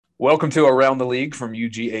Welcome to Around the League from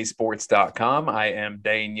UGAsports.com. I am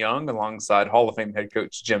Dane Young alongside Hall of Fame head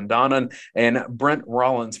coach Jim Donnan and Brent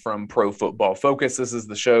Rollins from Pro Football Focus. This is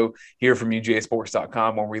the show here from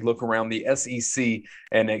UGAsports.com where we look around the SEC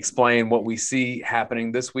and explain what we see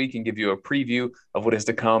happening this week and give you a preview of what is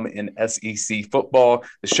to come in SEC football.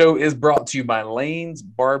 The show is brought to you by Lane's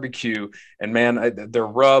Barbecue. And man, their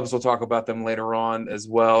rubs, we'll talk about them later on as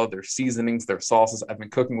well. Their seasonings, their sauces. I've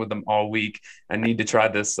been cooking with them all week. I need to try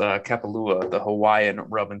this Kapalua, the Hawaiian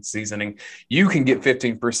rub and seasoning. You can get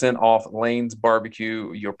 15% off Lane's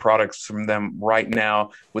Barbecue, your products from them right now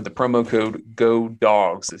with the promo code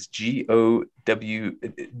GODAWGS. It's GODAWGS,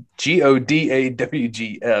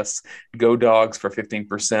 Go Dogs for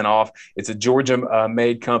 15% off. It's a Georgia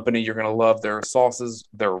made company. You're going to love their sauces,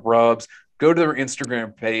 their rubs. Go to their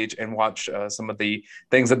Instagram page and watch some of the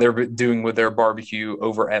things that they're doing with their barbecue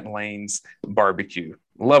over at Lane's Barbecue.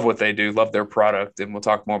 Love what they do, love their product, and we'll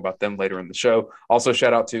talk more about them later in the show. Also,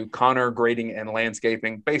 shout out to Connor Grading and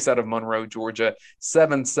Landscaping, based out of Monroe, Georgia,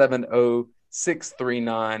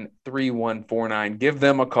 770-639-3149. Give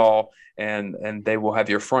them a call, and they will have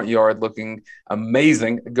your front yard looking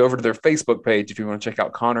amazing. Go over to their Facebook page if you want to check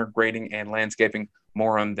out Connor Grading and Landscaping.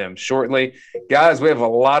 More on them shortly. Guys, we have a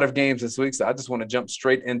lot of games this week, so I just want to jump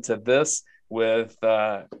straight into this with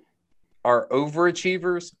our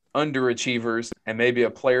overachievers, underachievers, and maybe a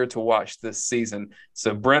player to watch this season.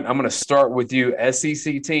 So, Brent, I'm going to start with you.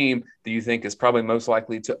 SEC team do you think is probably most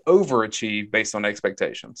likely to overachieve based on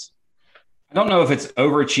expectations? I don't know if it's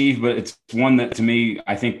overachieved, but it's one that, to me,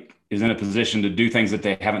 I think is in a position to do things that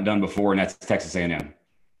they haven't done before, and that's Texas A&M.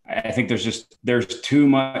 I think there's too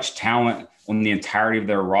much talent on the entirety of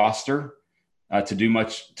their roster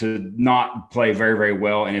to not play very, very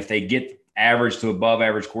well. And if they get average to above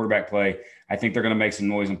average quarterback play, I think they're going to make some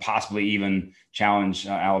noise and possibly even challenge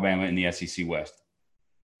Alabama in the SEC West.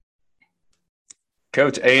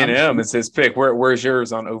 Coach, A&M is his pick. Where's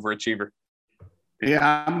yours on overachiever?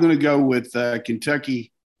 Yeah, I'm going to go with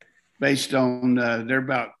Kentucky based on they're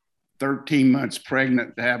about 13 months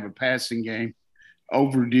pregnant to have a passing game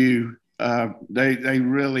overdue. They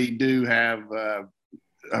really do have a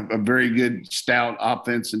very good stout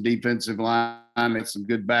offense and defensive line. It's some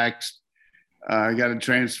good backs. Got a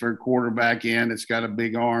transfer quarterback in. It's got a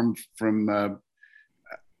big arm from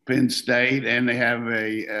Penn State, and they have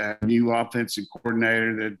a new offensive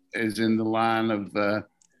coordinator that is in the line of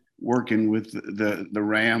working with the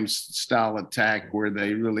Rams style attack, where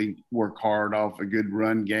they really work hard off a good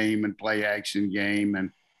run game and play action game,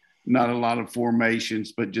 and not a lot of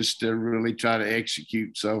formations, but just to really try to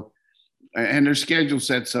execute. So, and their schedule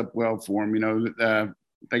sets up well for them. You know,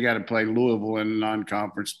 they got to play Louisville in a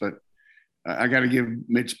non-conference, but I got to give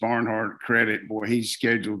Mitch Barnhart credit. Boy, he's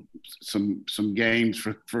scheduled some games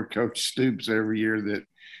for Coach Stoops every year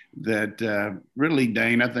that really,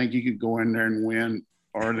 Dane, I think you could go in there and win,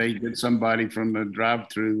 or they get somebody from the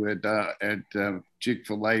drive-through at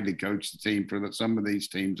Chick-fil-A to coach the team for some of these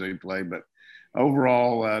teams they play. But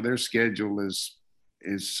overall, their schedule is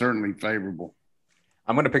certainly favorable.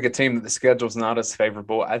 I'm going to pick a team that the schedule's not as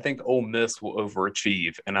favorable. I think Ole Miss will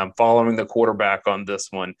overachieve, and I'm following the quarterback on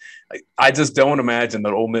this one. I just don't imagine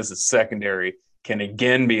that Ole Miss's secondary can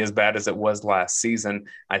again be as bad as it was last season.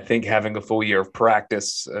 I think having a full year of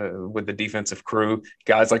practice with the defensive crew,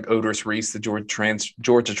 guys like Otis Reese, the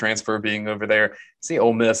Georgia transfer being over there, see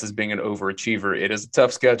Ole Miss as being an overachiever. It is a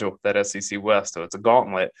tough schedule, that SEC West, so it's a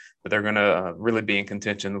gauntlet, but they're going to really be in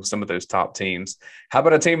contention with some of those top teams. How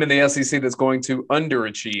about a team in the SEC that's going to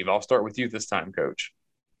underachieve? I'll start with you this time, Coach.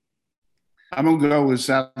 I'm going to go with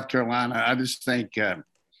South Carolina. I just think, the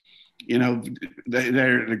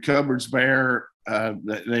cupboard's bare.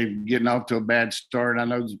 They're getting off to a bad start. I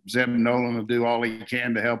know Zeb Nolan will do all he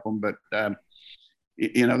can to help them, but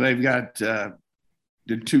they've got the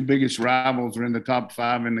two biggest rivals are in the top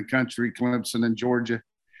 5 in the country, Clemson and Georgia,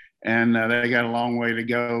 and they got a long way to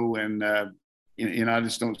go. And I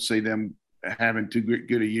just don't see them having too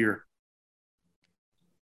good a year.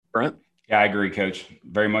 Brent? Yeah, I agree, Coach.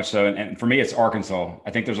 Very much so. And for me, it's Arkansas.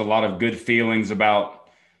 I think there's a lot of good feelings about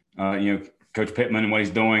Coach Pittman and what he's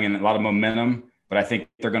doing, and a lot of momentum. But I think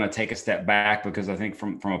they're going to take a step back because I think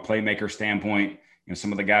from a playmaker standpoint,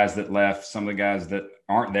 some of the guys that left, some of the guys that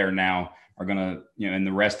aren't there now are going to, in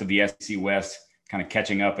the rest of the SEC West kind of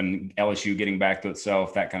catching up, and LSU getting back to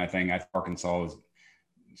itself, that kind of thing. I think Arkansas is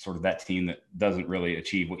sort of that team that doesn't really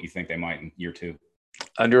achieve what you think they might in year 2.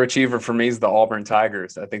 Underachiever for me is the Auburn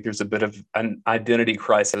Tigers. I think there's a bit of an identity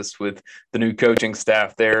crisis with the new coaching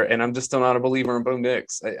staff there, and I'm just still not a believer in Bo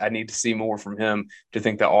Nix. I need to see more from him to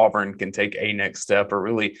think that Auburn can take a next step or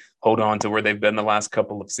really hold on to where they've been the last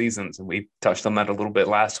couple of seasons. And we touched on that a little bit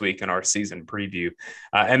last week in our season preview.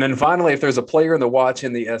 And then finally, if there's a player in the watch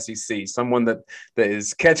in the SEC, someone that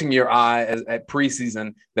is catching your eye at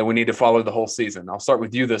preseason that we need to follow the whole season. I'll start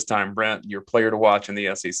with you this time, Brent, your player to watch in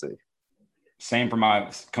the SEC. Same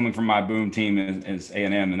coming from my boom team is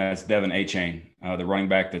A&M, and that's Devin Achane, the running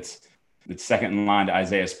back that's second in line to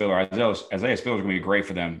Isaiah Spiller. Isaiah Spiller is going to be great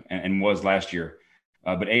for them and was last year.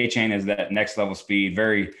 But Achane is that next level speed.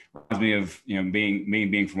 Very reminds me of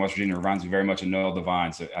being from West Virginia. Reminds me very much of Noel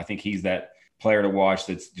Devine. So I think he's that player to watch.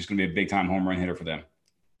 That's just going to be a big time home run hitter for them.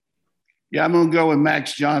 Yeah, I'm going to go with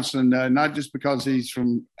Max Johnson, not just because he's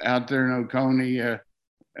from out there in Oconee.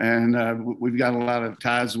 And we've got a lot of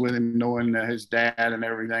ties with him, knowing his dad and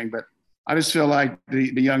everything. But I just feel like the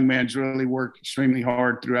young man's really worked extremely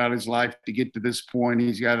hard throughout his life to get to this point.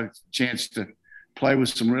 He's got a chance to play with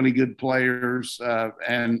some really good players.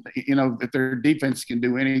 And, if their defense can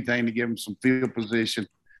do anything to give him some field position,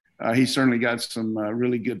 he's certainly got some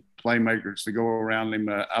really good playmakers to go around him.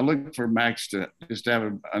 I look for Max to just have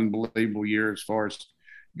an unbelievable year as far as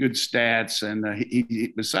good stats. And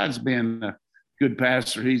he besides being – good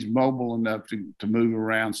passer, he's mobile enough to move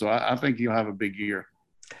around. So I think he'll have a big year.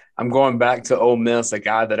 I'm going back to Ole Miss, a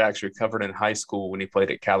guy that actually covered in high school when he played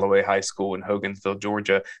at Callaway High School in Hogansville,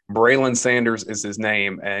 Georgia. Braylon Sanders is his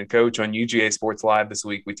name. And Coach, on UGA Sports Live this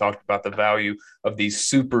week, we talked about the value of these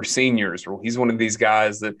super seniors. Well, he's one of these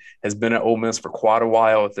guys that has been at Ole Miss for quite a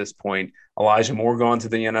while at this point. Elijah Moore going to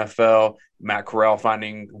the NFL, Matt Corral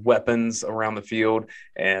finding weapons around the field,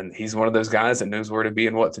 and he's one of those guys that knows where to be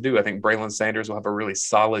and what to do. I think Braylon Sanders will have a really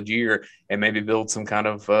solid year and maybe build some kind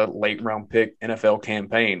of late round pick NFL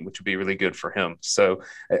campaign, which would be really good for him. So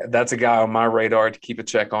that's a guy on my radar to keep a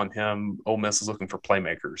check on him. Ole Miss is looking for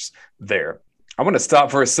playmakers there. I want to stop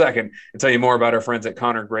for a second and tell you more about our friends at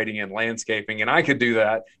Connor Grading and Landscaping. And I could do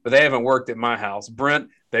that, but they haven't worked at my house. Brent,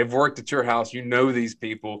 they've worked at your house. You know these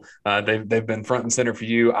people. They've been front and center for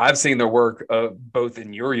you. I've seen their work both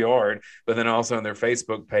in your yard, but then also on their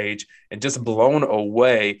Facebook page, and just blown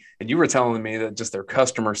away. And you were telling me that just their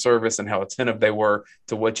customer service and how attentive they were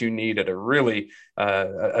to what you need at a really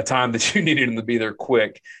a time that you needed them to be there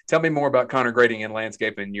quick. Tell me more about Connor Grading and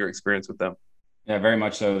Landscaping and your experience with them. Yeah, very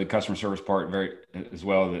much so. The customer service part, very as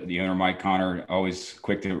well. The owner, Mike Connor, always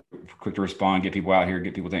quick to respond, get people out here,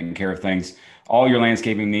 get people taking care of things. All your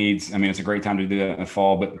landscaping needs. I mean, it's a great time to do that in the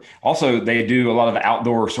fall, but also they do a lot of the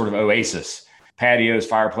outdoor sort of oasis, patios,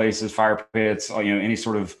 fireplaces, fire pits, any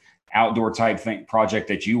sort of outdoor type project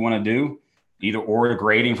that you want to do, either or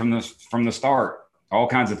grading from the start, all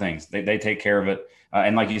kinds of things. They take care of it.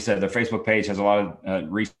 And like you said, their Facebook page has a lot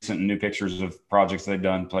of recent and new pictures of projects they've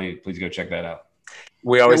done. Please go check that out.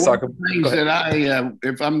 We always talk about things that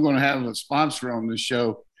if I'm going to have a sponsor on the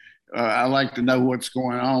show, I like to know what's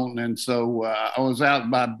going on. And so I was out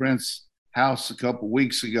by Brent's house a couple of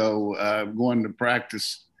weeks ago, going to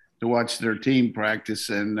practice to watch their team practice.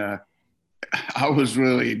 And I was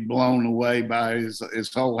really blown away by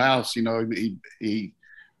his whole house. He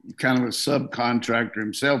kind of a subcontractor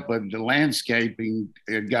himself, but the landscaping,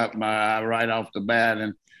 it got my eye right off the bat.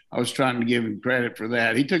 And I was trying to give him credit for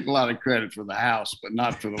that. He took a lot of credit for the house, but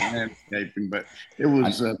not for the landscaping. But it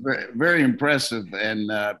was very, very impressive.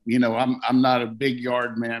 And I'm not a big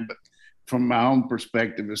yard man, but from my own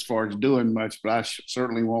perspective, as far as doing much, but I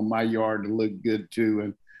certainly want my yard to look good too.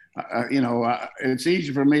 And it's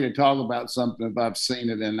easy for me to talk about something if I've seen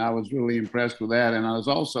it, and I was really impressed with that. And I was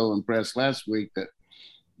also impressed last week that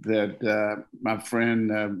my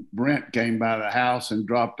friend Brent came by the house and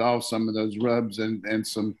dropped off some of those rubs and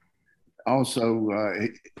some. Also,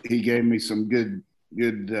 he gave me some good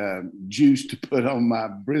juice to put on my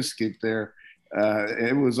brisket there.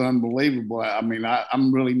 It was unbelievable. I mean,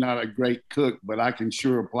 I'm really not a great cook, but I can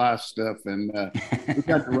sure apply stuff. And we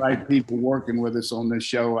got the right people working with us on this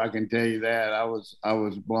show. I can tell you that. I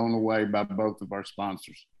was blown away by both of our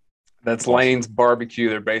sponsors. That's Lane's Barbecue.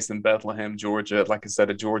 They're based in Bethlehem, Georgia. Like I said,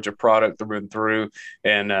 a Georgia product through and through.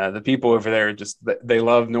 And the people over there they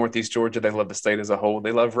love Northeast Georgia. They love the state as a whole.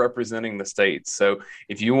 They love representing the state. So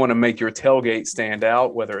if you want to make your tailgate stand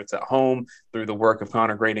out, whether it's at home through the work of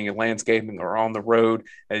Connor Grading and Landscaping or on the road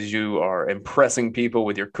as you are impressing people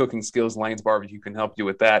with your cooking skills, Lane's Barbecue can help you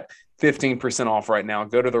with that. 15% off right now.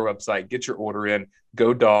 Go to their website, get your order in.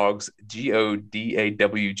 Go Dogs, GODAWGS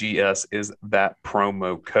is that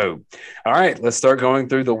promo code. All right, let's start going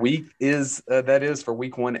through the week that is for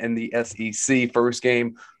week one in the SEC. First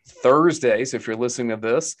game Thursday. So if you're listening to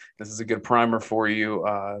this is a good primer for you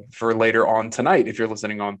for later on tonight. If you're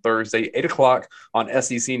listening on Thursday, 8 o'clock on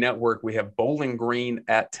SEC Network, we have Bowling Green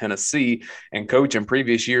at Tennessee. And Coach, in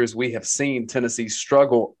previous years, we have seen Tennessee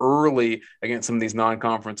struggle early against some of these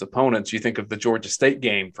non-conference opponents. You think of the Georgia State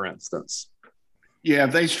game, for instance. Yeah,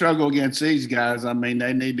 if they struggle against these guys, I mean,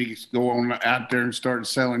 they need to go on out there and start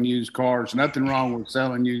selling used cars. Nothing wrong with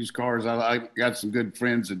selling used cars. I got some good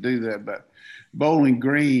friends that do that, but Bowling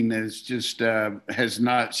Green is just has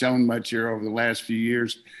not shown much here over the last few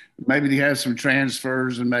years. Maybe they have some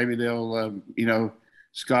transfers, and maybe they'll,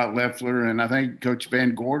 Scott Leffler, and I think Coach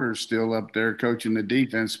Van Gorder's still up there coaching the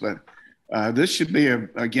defense. But this should be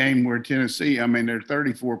a game where Tennessee, I mean, they're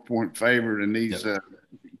 34-point favorite, and these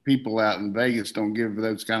people out in Vegas don't give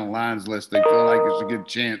those kind of lines unless they feel like it's a good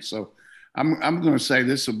chance. So I'm going to say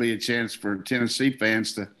this will be a chance for Tennessee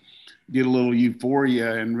fans to get a little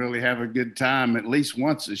euphoria and really have a good time at least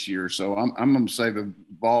once this year. So I'm going to say the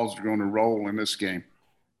balls are going to roll in this game.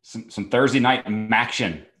 Some Thursday night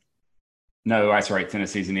action. No, that's right.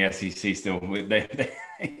 Tennessee's in the SEC still. They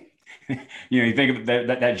you think of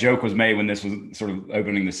that joke was made when this was sort of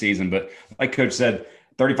opening the season, but like Coach said,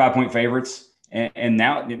 35-point favorites. And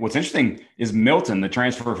now what's interesting is Milton, the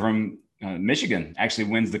transfer from Michigan, actually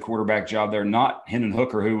wins the quarterback job there, not Hendon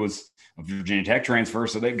Hooker, who was a Virginia Tech transfer.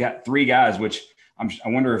 So they've got three guys, which I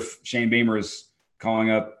wonder if Shane Beamer is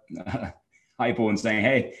calling up Heupel and saying,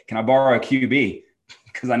 hey, can I borrow a QB?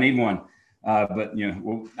 Because I need one. But,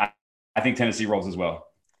 I think Tennessee rolls as well.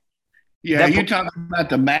 Yeah, you're talking about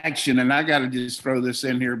the action, and I got to just throw this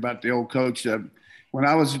in here about the old coach. When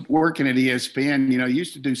I was working at ESPN,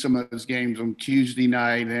 used to do some of those games on Tuesday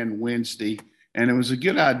night and Wednesday, and it was a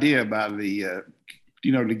good idea about the,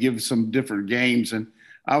 to give some different games. And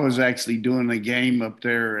I was actually doing a game up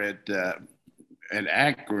there at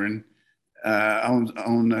Akron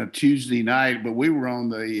on Tuesday night, but we were on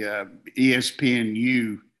the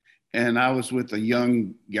ESPNU. And I was with a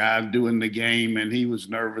young guy doing the game, and he was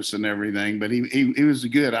nervous and everything, but he was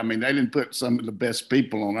good. I mean, they didn't put some of the best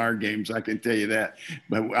people on our games, I can tell you that.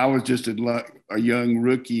 But I was just a young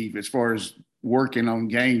rookie as far as working on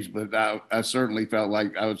games, but I certainly felt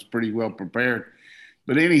like I was pretty well prepared.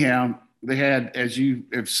 But anyhow, they had, as you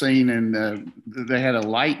have seen, and they had a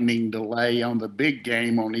lightning delay on the big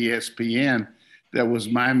game on ESPN that was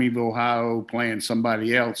Miami of Ohio playing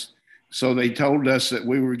somebody else. So they told us that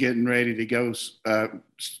we were getting ready to go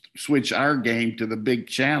switch our game to the big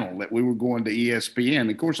channel, that we were going to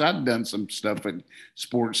ESPN. Of course, I'd done some stuff at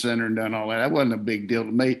Sports Center and done all that. That wasn't a big deal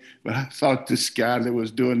to me, but I thought this guy that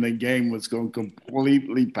was doing the game was going to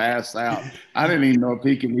completely pass out. I didn't even know if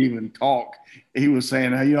he could even talk. He was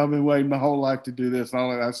saying, hey, I've been waiting my whole life to do this and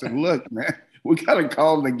all that. I said, look, man, we got to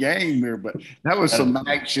call the game here. But that was some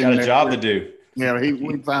action. Got a job to do. Yeah,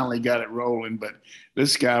 we finally got it rolling, but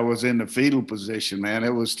this guy was in the fetal position, man. It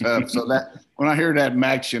was tough. So that when I heard that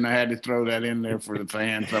action, I had to throw that in there for the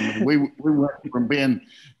fans. I mean, we went from being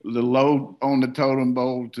the low on the totem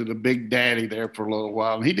pole to the big daddy there for a little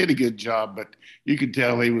while. And he did a good job, but you could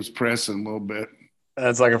tell he was pressing a little bit.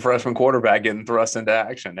 That's like a freshman quarterback getting thrust into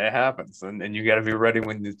action. It happens, and you got to be ready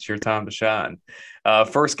when it's your time to shine.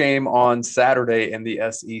 First game on Saturday in the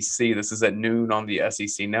SEC. This is at noon on the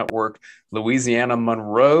SEC Network. Louisiana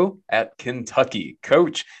Monroe at Kentucky.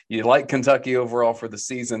 Coach, you like Kentucky overall for the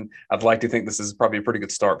season. I'd like to think this is probably a pretty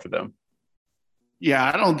good start for them. Yeah,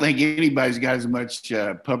 I don't think anybody's got as much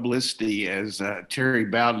publicity as Terry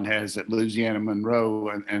Bowden has at Louisiana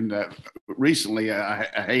Monroe. And recently I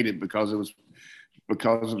hate it because of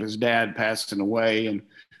his dad passing away. And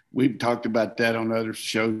we've talked about that on other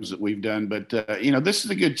shows that we've done. But, this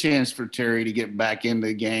is a good chance for Terry to get back in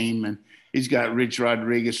the game. And he's got Rich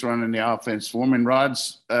Rodriguez running the offense for him. And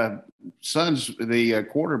Rod's son's the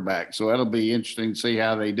quarterback. So that'll be interesting to see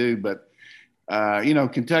how they do. But,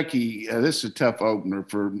 Kentucky, this is a tough opener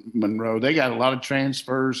for Monroe. They got a lot of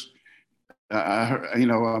transfers. More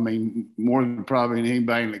than probably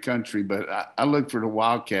anybody in the country. But I look for the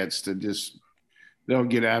Wildcats to they'll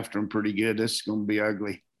get after them pretty good. This is going to be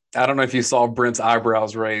ugly. I don't know if you saw Brent's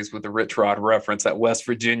eyebrows raised with the Rich Rod reference at West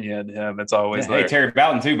Virginia. And him, it's always there. Hey, Terry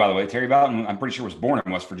Bowden too, by the way. Terry Bowden, I'm pretty sure, was born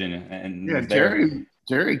in West Virginia. And yeah,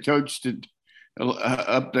 Terry coached it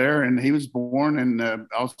up there, and he was born, and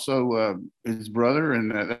also his brother,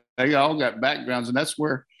 and they all got backgrounds, and that's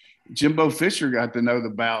where Jimbo Fisher got to know the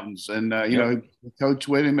Bowdens, and he coached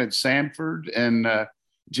with him at Samford, and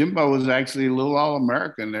Jimbo was actually a little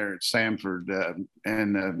All-American there at Samford,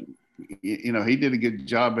 he did a good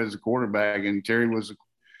job as a quarterback, and Terry was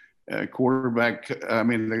a quarterback. I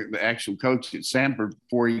mean, the actual coach at Samford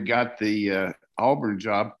before he got the Auburn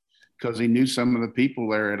job. because he knew some of the people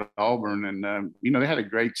there at Auburn. And, they had a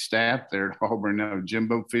great staff there at Auburn.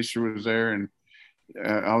 Jimbo Fisher was there, and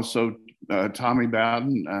also Tommy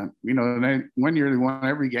Bowden. And one year they won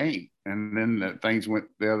every game, and then things went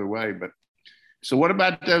the other way. But so what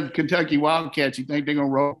about the Kentucky Wildcats? You think they're going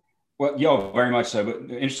to roll? Well, very much so. But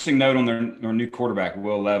interesting note on their new quarterback,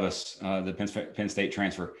 Will Levis, the Penn State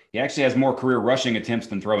transfer. He actually has more career rushing attempts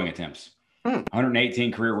than throwing attempts.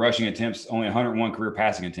 118 career rushing attempts, only 101 career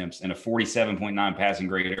passing attempts, and a 47.9 passing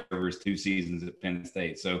grade over his 2 seasons at Penn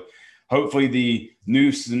State. So hopefully the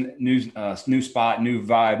new spot, new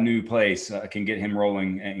vibe, new place can get him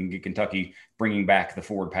rolling and get Kentucky bringing back the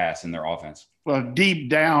forward pass in their offense. Well, deep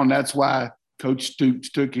down, that's why Coach Stoops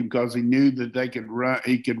took him, because he knew that they could run.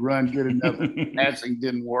 He could run good enough. Passing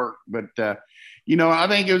didn't work, but I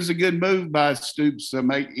think it was a good move by Stoops to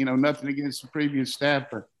make. Nothing against the previous staff,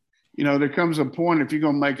 but there comes a point, if you're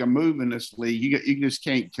going to make a move in this league, you just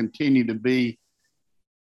can't continue to be,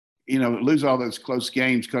 lose all those close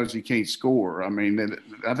games because you can't score. I mean,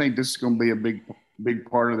 I think this is going to be a big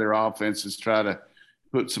part of their offense, is try to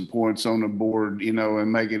put some points on the board,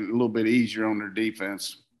 and make it a little bit easier on their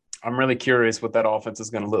defense. I'm really curious what that offense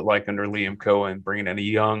is going to look like under Liam Cohen, bringing in a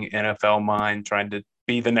young NFL mind, trying to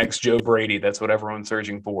be the next Joe Brady. That's what everyone's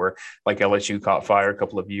searching for, like LSU caught fire a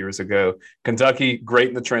couple of years ago. Kentucky, great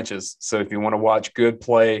in the trenches. So if you want to watch good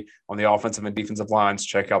play on the offensive and defensive lines,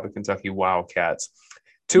 check out the Kentucky Wildcats.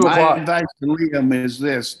 2 o'clock. My advice to Liam is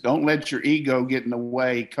this: don't let your ego get in the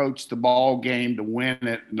way. Coach the ball game to win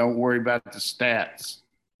it. Don't worry about the stats.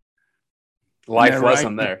 Life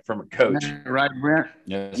lesson there from a coach. Right, Brent?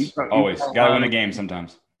 Yes, always. Got to win a game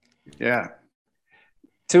sometimes. Yeah.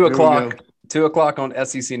 2 o'clock. 2 o'clock on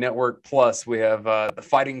SEC Network Plus. We have the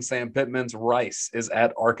Fighting Sam Pittman's Rice is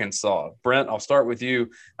at Arkansas. Brent, I'll start with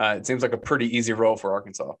you. It seems like a pretty easy role for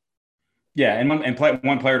Arkansas. Yeah, and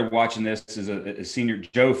one player to watch in this is a senior,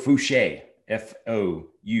 Joe Fouché,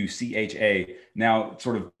 Foucha. Now,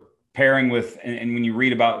 sort of pairing with, and when you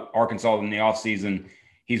read about Arkansas in the offseason,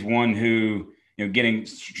 he's one who, getting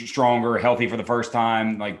stronger, healthy for the first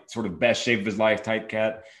time, like sort of best shape of his life type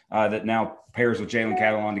cat, that now pairs with Jalen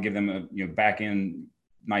Catalon to give them a back end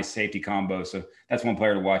nice safety combo. So that's one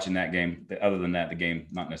player to watch in that game. Other than that, the game,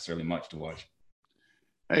 not necessarily much to watch.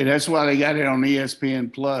 Hey, that's why they got it on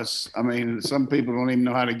ESPN Plus. I mean, some people don't even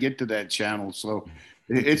know how to get to that channel. So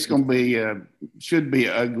it's going to be, should be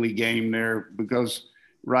an ugly game there, because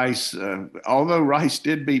Rice, although Rice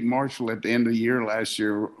did beat Marshall at the end of the year last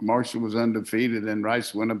year, Marshall was undefeated and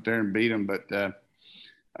Rice went up there and beat them. But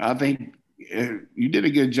I think you did a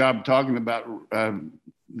good job talking about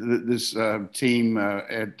this team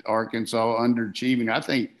at Arkansas underachieving. I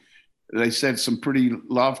think they set some pretty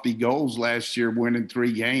lofty goals last year, winning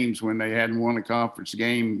 3 games when they hadn't won a conference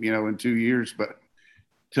game, in 2 years. But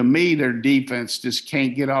to me, their defense just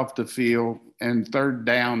can't get off the field. And third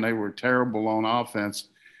down, they were terrible on offense.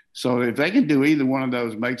 So if they can do either one of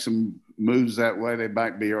those, make some moves that way, they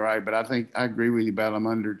might be all right. But I think I agree with you about them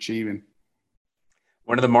underachieving.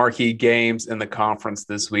 One of the marquee games in the conference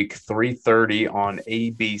this week, 3:30 on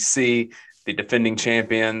ABC, the defending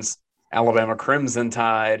champions, Alabama Crimson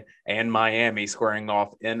Tide, and Miami squaring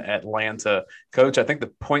off in Atlanta. Coach, I think the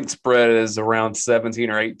point spread is around 17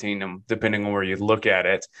 or 18, depending on where you look at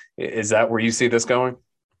it. Is that where you see this going?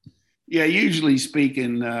 Yeah, usually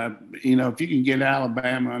speaking, if you can get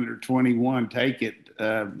Alabama under 21, take it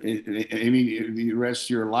the rest of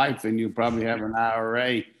your life, and you'll probably have an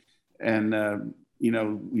IRA. And, you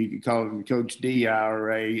can call it Coach D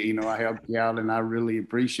IRA. I helped you out, and I really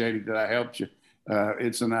appreciated that I helped you.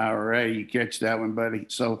 It's an IRA. You catch that one, buddy.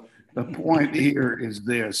 So the point here is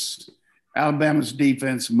this: Alabama's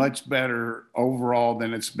defense much better overall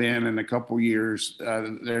than it's been in a couple years.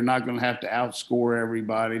 They're not going to have to outscore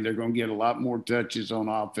everybody. They're going to get a lot more touches on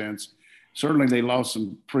offense. Certainly they lost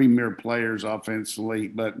some premier players offensively,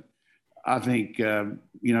 but I think,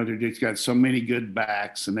 they've just got so many good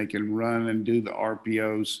backs, and they can run and do the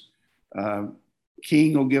RPOs.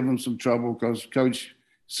 King will give them some trouble because Coach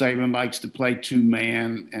Saban likes to play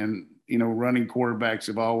 2-man, and running quarterbacks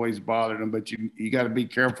have always bothered him, but you got to be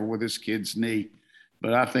careful with this kid's knee.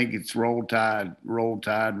 But I think it's roll tide, roll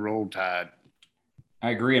tide, roll tide.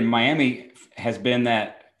 I agree. And Miami has been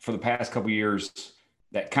that for the past couple of years,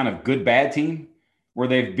 that kind of good bad team where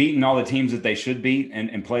they've beaten all the teams that they should beat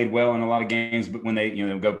and played well in a lot of games. But when they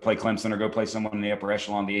go play Clemson or go play someone in the upper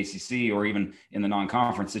echelon of the ACC or even in the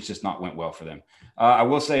non-conference, it's just not went well for them. I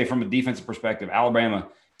will say from a defensive perspective, Alabama,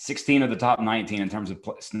 16 of the top 19 in terms of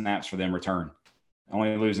snaps for them return.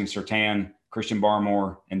 Only losing Surtain, Christian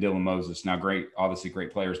Barmore, and Dylan Moses. Now, obviously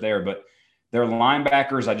great players there, but Their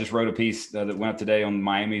linebackers, I just wrote a piece that went up today on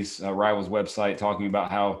Miami's Rivals website talking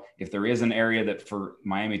about how if there is an area that for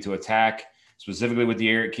Miami to attack, specifically with the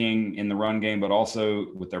Eric King in the run game, but also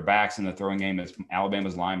with their backs in the throwing game, it's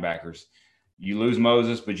Alabama's linebackers. You lose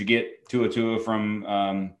Moses, but you get Tua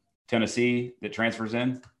from Tennessee that transfers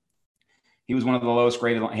in. He was one of the lowest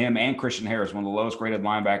graded, him and Christian Harris, one of the lowest graded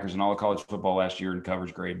linebackers in all of college football last year in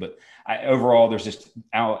coverage grade. But overall, there's just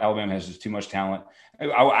Alabama has just too much talent.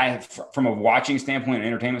 From a watching standpoint, an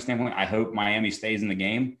entertainment standpoint, I hope Miami stays in the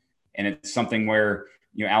game, and it's something where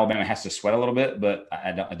Alabama has to sweat a little bit, but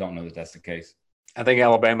I don't know that that's the case. I think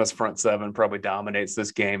Alabama's front seven probably dominates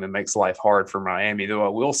this game and makes life hard for Miami. Though I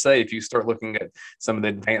will say, if you start looking at some of the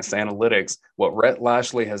advanced analytics, what Rhett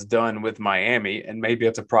Lashley has done with Miami, and maybe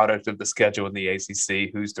it's a product of the schedule in the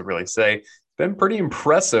ACC, who's to really say, been pretty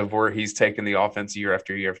impressive where he's taken the offense year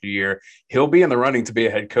after year after year. He'll be in the running to be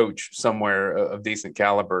a head coach somewhere of decent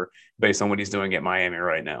caliber based on what he's doing at Miami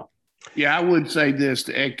right now. Yeah, I would say this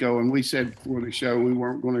to echo, and we said before the show we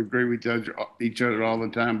weren't going to agree with each other all the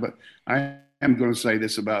time, but I'm going to say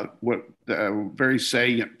this about what the very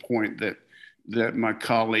salient point that my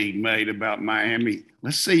colleague made about Miami.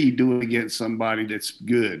 Let's see you do it against somebody that's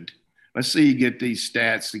good. Let's see you get these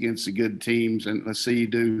stats against the good teams, and let's see you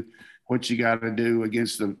do what you got to do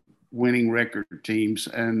against the winning record teams.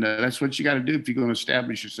 And that's what you got to do if you're going to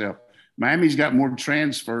establish yourself. Miami's got more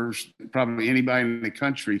transfers than probably anybody in the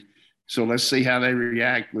country. So let's see how they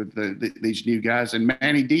react with these new guys. And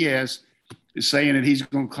Manny Diaz is saying that he's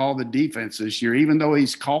going to call the defense this year. Even though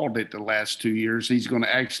he's called it the last 2 years, he's going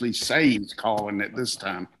to actually say he's calling it this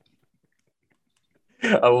time.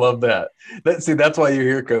 I love that. That's why you're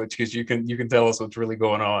here, Coach, because you can tell us what's really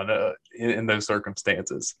going on in those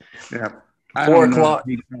circumstances. Yeah. 4 o'clock.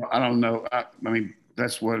 I don't know. I mean,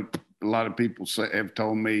 that's what a lot of people have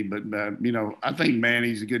told me. But, I think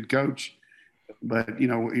Manny's a good coach. But,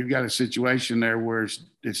 you've got a situation there where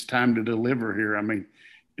it's time to deliver here. I mean,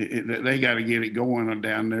 they got to get it going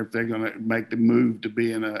down there if they're going to make the move to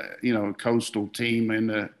being a coastal team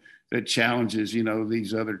and that challenges,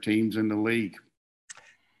 these other teams in the league.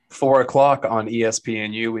 4 o'clock on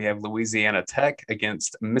ESPNU, we have Louisiana Tech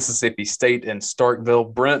against Mississippi State in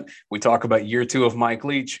Starkville. Brent, we talk about year 2 of Mike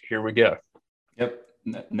Leach. Here we go. Yep.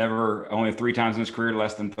 Only 3 times in his career,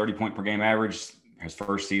 less than 30 point per game average. His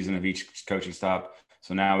first season of each coaching stop.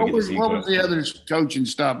 So now we get to see what was the other coaching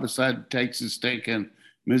stop besides Texas State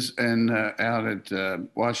and out at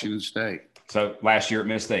Washington State? So last year at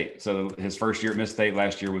Miss State. So his first year at Miss State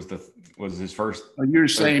last year was his first. You're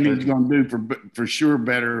saying he's going to do for sure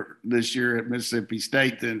better this year at Mississippi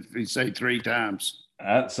State than if he say 3 times.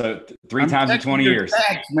 So 3 times in 20 years.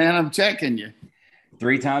 Facts, man, I'm checking you.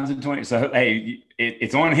 3 times in 20. So, hey,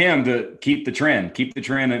 it's on him to keep the trend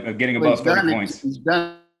of getting above 30 points. He's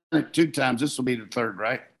done it 2 times. This will be the 3rd,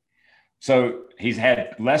 right? So he's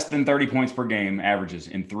had less than 30 points per game averages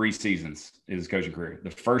in 3 seasons in his coaching career.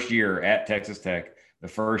 The first year at Texas Tech, the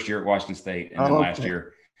first year at Washington State, and then last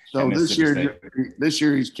year. So this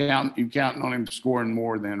year you're counting on him scoring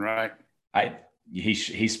more then, right?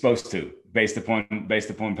 He's supposed to, based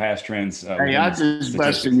upon past trends. Hey, I just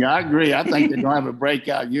busting you. I agree. I think they're gonna have a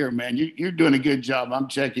breakout year, man. You're doing a good job. I'm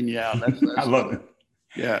checking you out. That's I love it.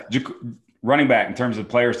 Yeah. Running back, in terms of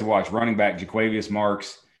players to watch, running back Jaquavius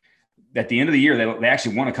Marks. At the end of the year, they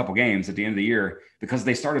actually won a couple games at the end of the year because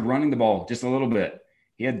they started running the ball just a little bit.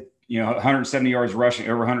 He had 170 yards rushing,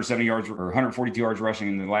 over 170 yards or 142 yards rushing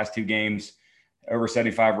in the last 2 games, over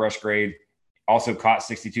 75 rush grade. Also caught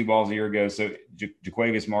 62 balls a year ago. So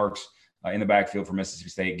Jaquavius Marks in the backfield for Mississippi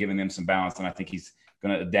State, giving them some balance. And I think he's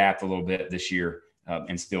going to adapt a little bit this year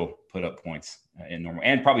and still put up points in normal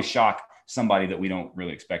and probably shock somebody that we don't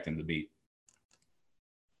really expect him to beat.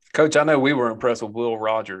 Coach, I know we were impressed with Will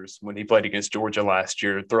Rogers when he played against Georgia last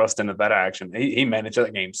year, thrust into that action. He managed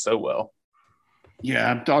that game so well.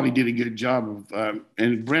 Yeah, I thought he did a good job of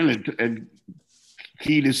and Brent had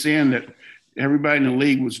keyed us in that everybody in the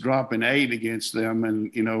league was dropping 8 against them,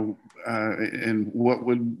 and and what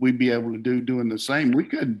would we be able to do doing the same? We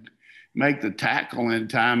couldn't make the tackle in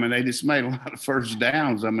time, and they just made a lot of first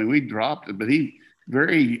downs. I mean, we dropped it, but he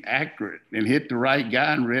very accurate and hit the right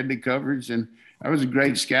guy and read the coverage. And that was a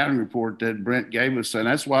great scouting report that Brent gave us. And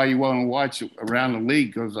that's why you want to watch around the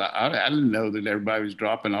league, because I didn't know that everybody was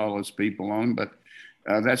dropping all those people on. But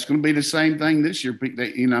that's going to be the same thing this year.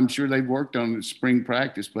 I'm sure they've worked on the spring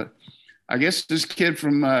practice. But I guess this kid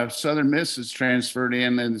from Southern Miss has transferred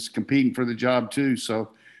in and is competing for the job too.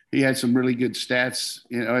 So he had some really good stats,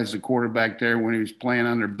 as a quarterback there when he was playing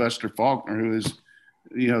under Buster Faulkner, who is,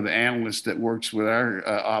 the analyst that works with our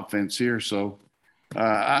offense here. So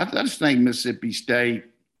I just think Mississippi State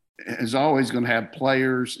is always going to have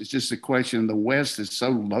players. It's just a question. The West is so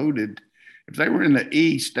loaded. If they were in the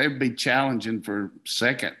East, they'd be challenging for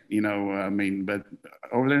second. I mean, but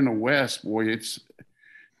over there in the West, boy, it's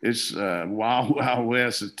wild, wild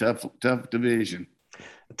West. It's tough division.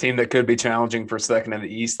 A team that could be challenging for second in the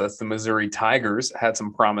East, that's the Missouri Tigers. Had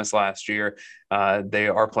some promise last year. They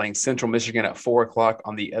are playing Central Michigan at 4:00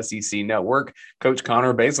 on the SEC Network. Coach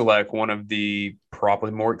Connor Bazelak, one of the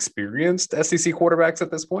probably more experienced SEC quarterbacks at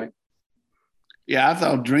this point. Yeah, I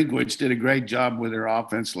thought Drinkwitz did a great job with their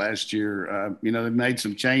offense last year. They made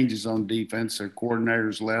some changes on defense. Their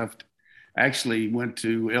coordinators left. Actually went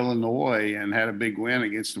to Illinois and had a big win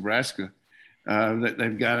against Nebraska.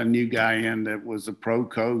 They've got a new guy in that was a pro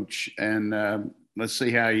coach, and let's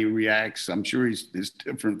see how he reacts. I'm sure it's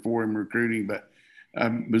different for him recruiting, but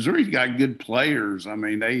Missouri's got good players. I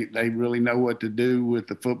mean, they really know what to do with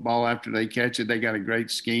the football after they catch it. They got a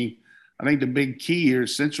great scheme. I think the big key here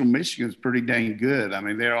is Central Michigan's pretty dang good. I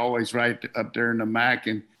mean, they're always right up there in the MAC,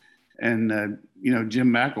 and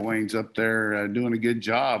Jim McElwain's up there doing a good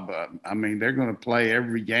job. I mean, they're going to play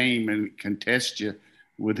every game and contest you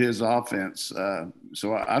with his offense.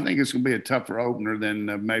 So I think it's going to be a tougher opener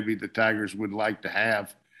than maybe the Tigers would like to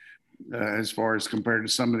have as far as compared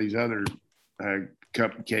to some of these other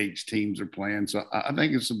cupcakes teams are playing. So I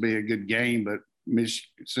think this will be a good game, but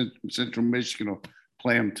Central Michigan will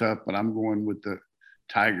play them tough, but I'm going with the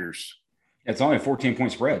Tigers. It's only a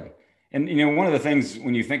 14-point spread. And, one of the things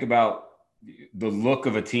when you think about the look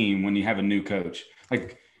of a team when you have a new coach,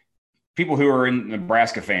 like people who are in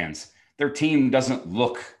Nebraska fans, their team doesn't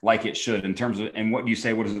look like it should in terms of, and what do you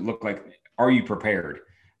say, what does it look like? Are you prepared?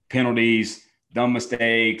 Penalties, dumb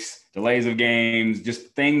mistakes, delays of games, just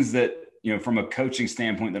things that, from a coaching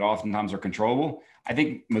standpoint that oftentimes are controllable. I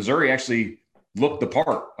think Missouri actually looked the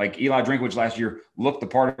part. Like Eli Drinkwitz last year looked the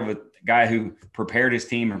part of a guy who prepared his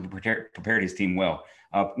team and prepared his team well.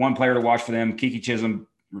 One player to watch for them, Kiki Chisholm,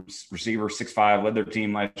 receiver, 6'5", led their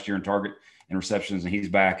team last year in target and receptions, and he's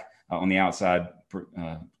back on the outside,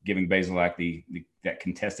 giving Bazelak that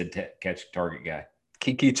contested catch target guy.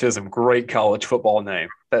 Kiki Chisholm, great college football name.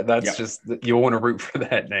 That's yep. Just, you'll want to root for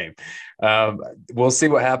that name. We'll see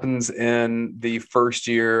what happens in the first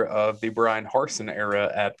year of the Brian Harsin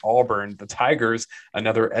era at Auburn. The Tigers,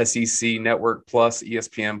 another SEC Network Plus,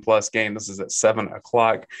 ESPN Plus game. This is at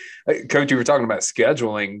 7:00. Coach, you were talking about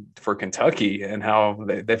scheduling for Kentucky and how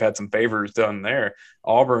they've had some favors done there.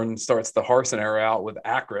 Auburn starts the Harsin era out with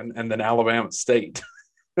Akron and then Alabama State.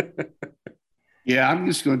 Yeah, I'm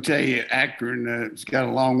just going to tell you, Akron, it's got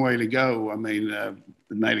a long way to go. I mean,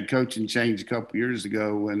 they made a coaching change a couple years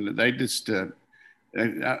ago, and they just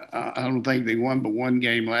I don't think they won but one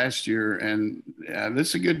game last year. And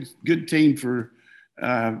this is a good team for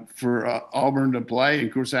Auburn to play. And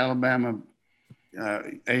of course, Alabama,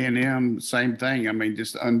 A&M, same thing. I mean,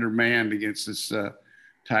 just undermanned against this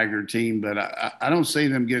Tiger team. But I don't see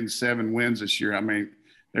them getting 7 wins this year. I mean,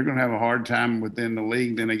 they're going to have a hard time within the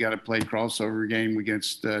league. Then they got to play crossover game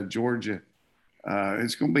against Georgia.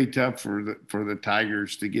 It's going to be tough for the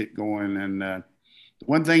Tigers to get going. And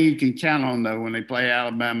one thing you can count on, though, when they play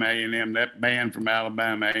Alabama A&M, that band from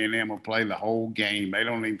Alabama A&M will play the whole game. They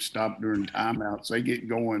don't even stop during timeouts. They get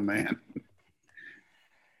going, man.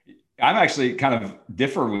 I'm actually kind of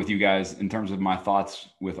differ with you guys in terms of my thoughts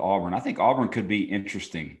with Auburn. I think Auburn could be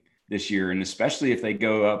interesting this year, and especially if they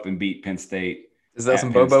go up and beat Penn State. Is that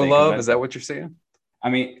some Bobo love? Is that what you're seeing? I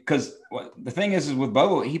mean, because the thing is with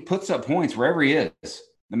Bobo, he puts up points wherever he is.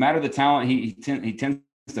 No matter the talent, he tends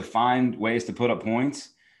to find ways to put up points.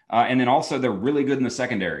 And then also they're really good in the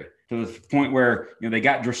secondary to the point where, they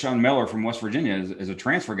got Drashun Miller from West Virginia as a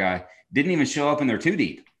transfer guy, didn't even show up in their 2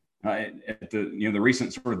 deep at the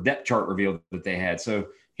recent sort of depth chart reveal that they had. So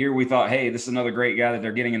here we thought, hey, this is another great guy that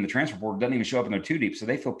they're getting in the transfer portal, doesn't even show up in their 2 deep. So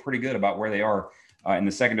they feel pretty good about where they are in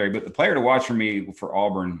the secondary. But the player to watch for me for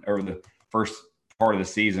Auburn over the first part of the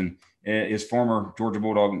season is former Georgia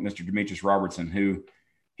Bulldog, Mr. Demetrius Robertson, who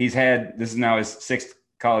this is now his 6th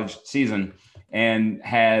college season and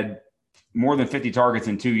had more than 50 targets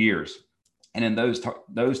in 2 years. And in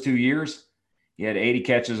those 2 years, he had 80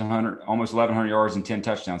 catches, almost 1,100 yards and 10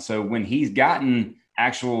 touchdowns. So when he's gotten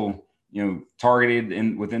actual,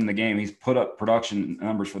 targeted within the game, he's put up production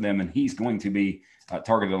numbers for them, and he's going to be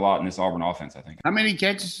targeted a lot in this Auburn offense, I think. How many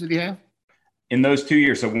catches did he have? In those 2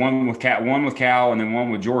 years. So one with Cal, and then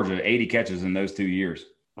one with Georgia, 80 catches in those 2 years.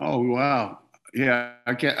 Oh, wow. Yeah,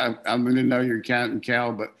 I didn't know you're counting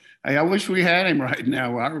Cal, but hey, I wish we had him right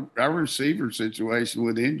now. Our receiver situation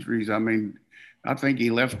with injuries, I mean, I think he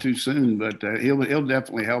left too soon, but he'll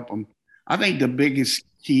definitely help them. I think the biggest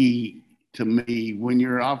key to me when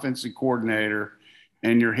you're an offensive coordinator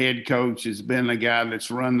and your head coach has been a guy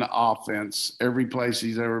that's run the offense every place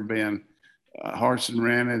he's ever been. Harsin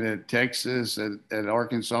ran it at Texas, at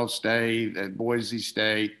Arkansas State, at Boise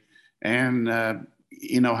State. And,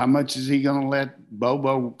 how much is he going to let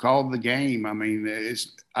Bobo call the game? I mean,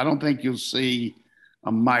 I don't think you'll see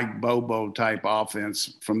a Mike Bobo type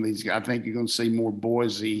offense from these guys. I think you're going to see more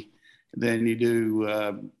Boise than you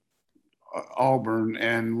do Auburn.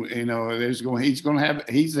 And, he's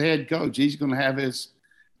the head coach. He's going to have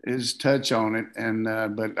his touch on it. And,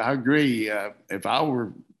 but I agree. If I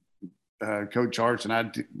were Coach Harsin,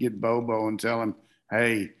 I'd get Bobo and tell him,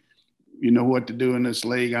 hey, you know what to do in this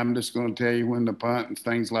league. I'm just going to tell you when to punt and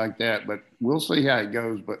things like that. But we'll see how it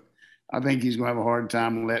goes. But I think he's going to have a hard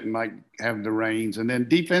time letting Mike have the reins. And then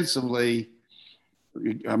defensively,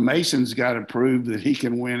 Mason's got to prove that he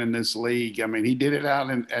can win in this league. I mean, he did it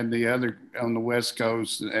out on the West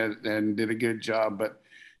Coast and did a good job. But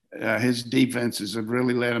his defenses have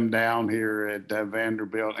really let him down here at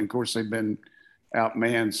Vanderbilt. And, of course, they've been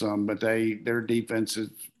outmanned some, but their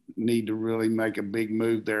defenses need to really make a big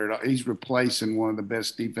move there. He's replacing one of the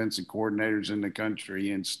best defensive coordinators in the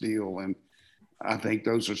country in Steele, and I think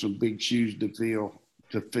those are some big shoes to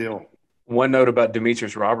fill. One note about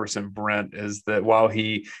Demetrius Robertson, Brent, is that while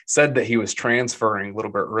he said that he was transferring a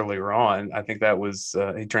little bit earlier on, I think that was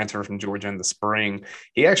he transferred from Georgia in the spring.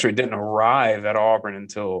 He actually didn't arrive at Auburn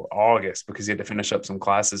until August because he had to finish up some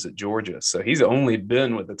classes at Georgia. So he's only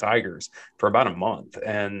been with the Tigers for about a month.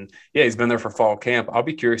 And, yeah, he's been there for fall camp. I'll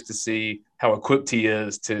be curious to see how equipped he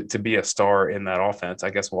is to be a star in that offense.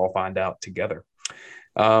 I guess we'll all find out together.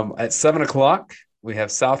 At 7 o'clock, we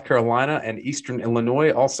have South Carolina and Eastern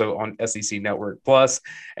Illinois also on SEC Network Plus.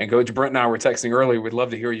 And Coach Brent and I were texting earlier. We'd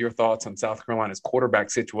love to hear your thoughts on South Carolina's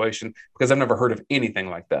quarterback situation because I've never heard of anything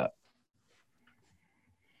like that.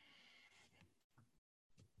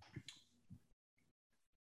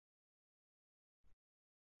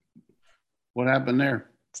 What happened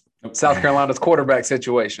there? South Carolina's quarterback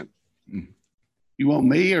situation. You want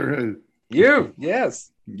me or who? You,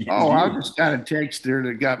 yes. Oh, I just got a text there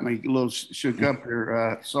that got me a little shook up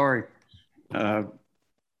here. Sorry.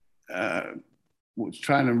 Was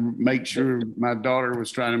trying to make sure my daughter was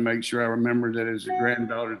trying to make sure I remembered that it's her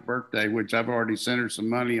granddaughter's birthday, which I've already sent her some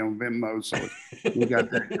money on Venmo, so we got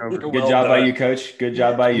that covered. Good job by you, Coach. Good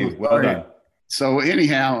job by you. Well done. So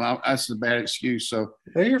anyhow, that's a bad excuse. So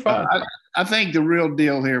you're fine. I think the real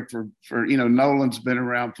deal here for Nolan's been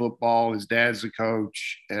around football. His dad's a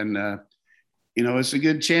coach, and it's a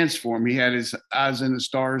good chance for him. He had his eyes in the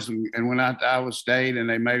stars and went out to Iowa State, and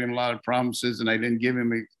they made him a lot of promises, and they didn't give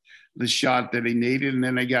him the shot that he needed. And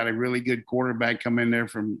then they got a really good quarterback come in there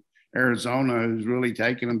from Arizona who's really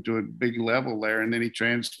taken him to a big level there. And then he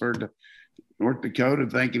transferred to North Dakota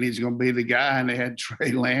thinking he's going to be the guy, and they had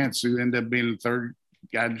Trey Lance, who ended up being the third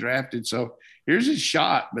guy drafted. So here's his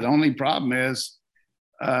shot. But the only problem is,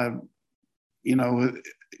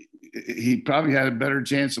 he probably had a better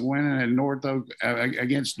chance of winning at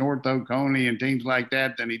against North Oconee and teams like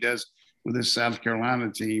that than he does with this South Carolina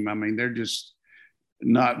team. I mean, they're just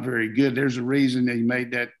not very good. There's a reason they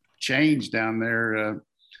made that change down there.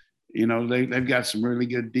 They've got some really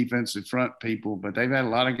good defensive front people, but they've had a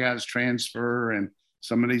lot of guys transfer, and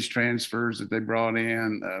some of these transfers that they brought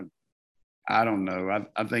in, I don't know.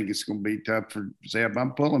 I think it's going to be tough for Zeb.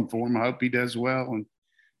 I'm pulling for him. I hope he does well. And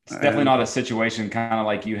it's definitely not a situation kind of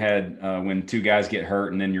like you had when two guys get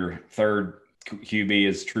hurt and then your third QB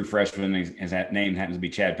is true freshman and his name happens to be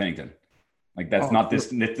Chad Pennington. Like that's not this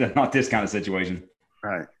kind of situation.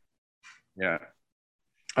 Right. Yeah.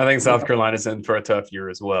 I think South Carolina's in for a tough year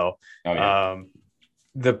as well. Oh, yeah.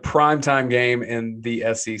 The primetime game in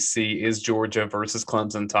the SEC is Georgia versus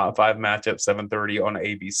Clemson, top 5 matchup, 7:30 on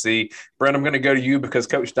ABC. Brent, I'm going to go to you because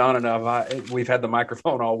Coach Donnan and we've had the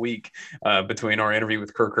microphone all week between our interview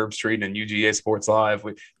with Kirk Herbstreit and UGA Sports Live.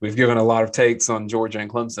 We've given a lot of takes on Georgia and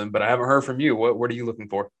Clemson, but I haven't heard from you. What are you looking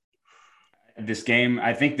for?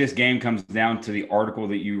 I think this game comes down to the article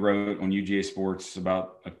that you wrote on UGA Sports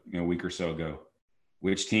about a week or so ago.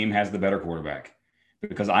 Which team has the better quarterback?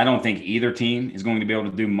 Because I don't think either team is going to be able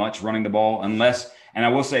to do much running the ball unless, and I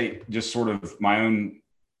will say just sort of my own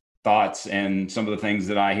thoughts and some of the things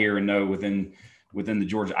that I hear and know within the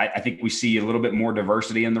Georgia. I think we see a little bit more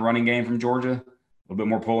diversity in the running game from Georgia, a little bit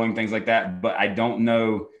more pulling, things like that. But I don't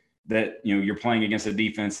know that, you're playing against a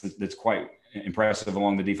defense that's quite impressive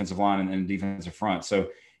along the defensive line and defensive front. So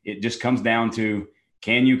it just comes down to,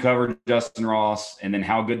 can you cover Justin Ross? And then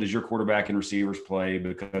how good does your quarterback and receivers play?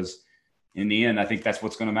 Because in the end, I think that's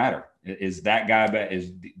what's going to matter. Is that guy, is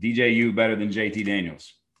DJU better than JT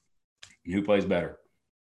Daniels? And who plays better?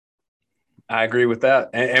 I agree with that.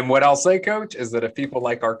 And what I'll say, Coach, is that if people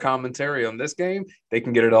like our commentary on this game, they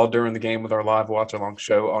can get it all during the game with our live watch along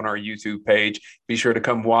show on our YouTube page. Be sure to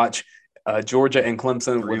come watch Georgia and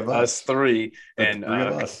Clemson with us three. And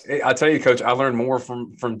I tell you, Coach, I learned more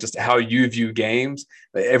from just how you view games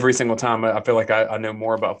every single time. I feel like I know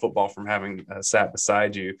more about football from having sat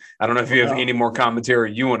beside you. I don't know if you have any more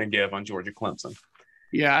commentary you want to give on Georgia Clemson.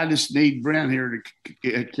 Yeah, I just need Brent here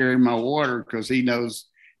to carry my water because he knows.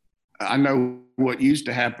 I know what used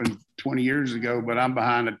to happen 20 years ago, but I'm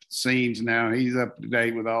behind the scenes now. He's up to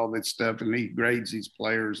date with all that stuff, and he grades these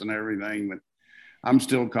players and everything. But I'm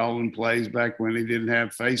still calling plays back when he didn't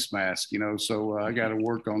have face masks, so I got to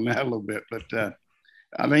work on that a little bit. But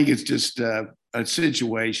I think it's just a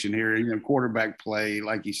situation here. Quarterback play,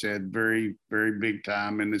 like you said, very, very big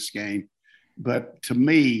time in this game. But to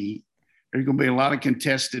me, there's going to be a lot of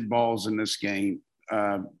contested balls in this game.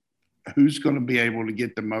 Who's going to be able to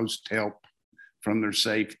get the most help from their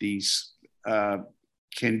safeties?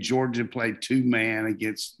 Can Georgia play two-man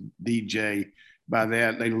against DJ? By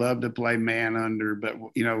that, they love to play man under, but,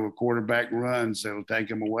 a quarterback runs, that'll take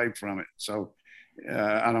them away from it. So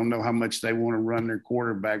I don't know how much they want to run their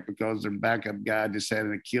quarterback because their backup guy just had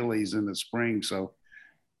an Achilles in the spring. So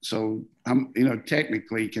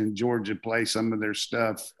technically, can Georgia play some of their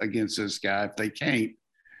stuff against this guy? If they can't,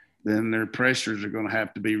 then their pressures are going to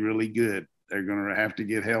have to be really good. They're going to have to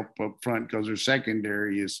get help up front because their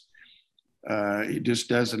secondary is it just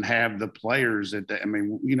doesn't have the players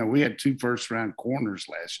we had 2 first-round corners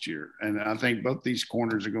last year, and I think both these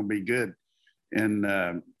corners are going to be good.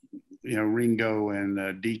 And, Ringo and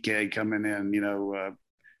DK coming in,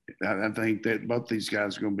 I think that both these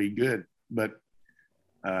guys are going to be good. But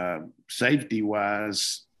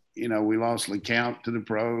safety-wise, we lost LeCount to the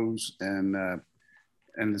pros, and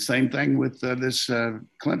the same thing with this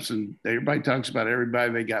Clemson. Everybody talks about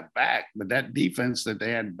everybody they got back, but that defense that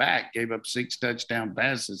they had back gave up 6 touchdown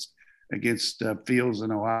passes against Fields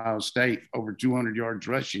and Ohio State, over 200 yards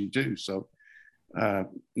rushing too. So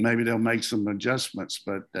maybe they'll make some adjustments,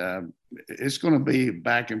 but it's going to be a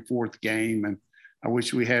back and forth game. And I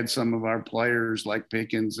wish we had some of our players like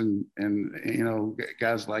Pickens and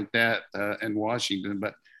guys like that in Washington,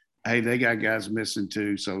 but hey, they got guys missing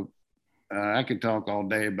too. So I could talk all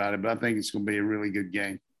day about it, but I think it's going to be a really good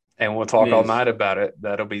game. And we'll talk all night about it.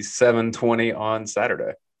 That'll be 7:20 on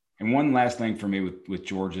Saturday. And one last thing for me with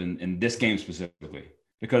Georgia and this game specifically,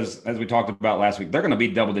 because as we talked about last week, they're going to be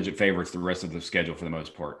double-digit favorites the rest of the schedule for the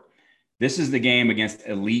most part. This is the game against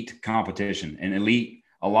elite competition and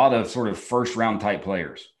a lot of sort of first-round type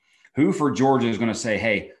players. Who for Georgia is going to say,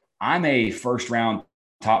 hey, I'm a first-round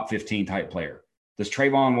top 15 type player? Does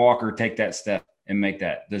Trayvon Walker take that step and make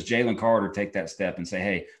that? Does Jalen Carter take that step and say,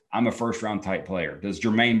 hey, I'm a first round type player? Does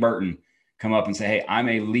Jermaine Burton come up and say, hey, I'm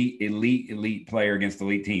an elite player against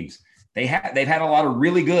elite teams? They've had a lot of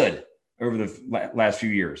really good over the last few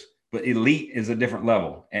years, but elite is a different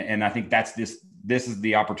level. And I think this is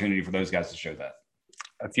the opportunity for those guys to show that.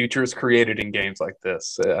 A future is created in games like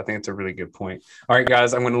this. I think it's a really good point. All right,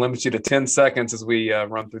 guys, I'm going to limit you to 10 seconds as we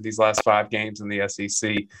run through these last 5 games in the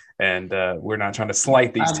SEC, and we're not trying to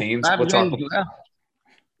slight these teams.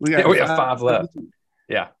 We have 5 left.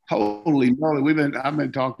 Yeah. Holy moly, I've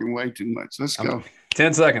been talking way too much. Let's go.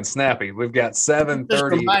 10 seconds, snappy. We've got 7:30. Just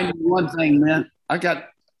remind me one thing, man. I got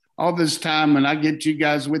all this time, and I get you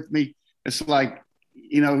guys with me. It's like,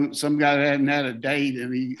 some guy hadn't had a date,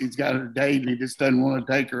 and he's got a date, and he just doesn't want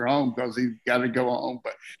to take her home because he's got to go home.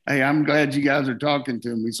 But, hey, I'm glad you guys are talking to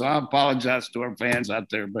me, so I apologize to our fans out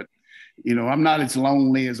there. But, I'm not as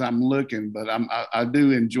lonely as I'm looking, but I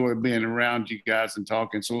do enjoy being around you guys and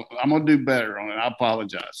talking. So I'm going to do better on it. I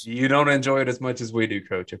apologize. You don't enjoy it as much as we do,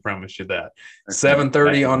 Coach. I promise you that.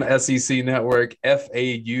 7:30 on SEC Network,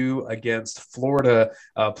 FAU against Florida.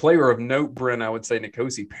 Player of note, Brent, I would say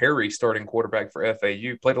N'Kosi Perry, starting quarterback for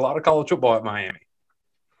FAU. Played a lot of college football at Miami.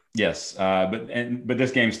 Yes, but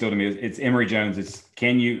this game still to me, it's Emory Jones.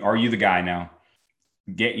 Are you the guy now?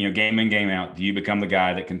 Game in, game out. Do you become the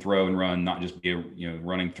guy that can throw and run, not just be a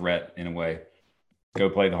running threat in a way? Go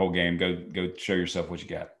play the whole game. Go show yourself what you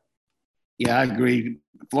got. Yeah, I agree.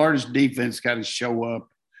 Florida's defense got to show up.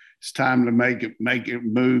 It's time to make it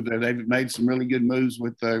move. They've made some really good moves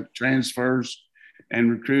with the transfers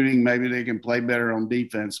and recruiting. Maybe they can play better on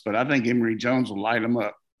defense, but I think Emory Jones will light them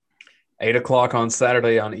up. 8:00 on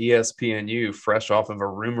Saturday on ESPNU, fresh off of a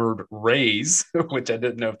rumored raise, which I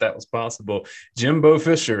didn't know if that was possible. Jimbo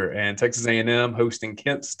Fisher and Texas A&M hosting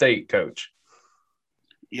Kent State, Coach.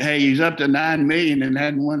 Hey, he's up to $9 million and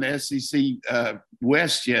hadn't won the SEC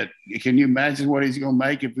West yet. Can you imagine what he's going to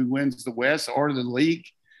make if he wins the West or the league?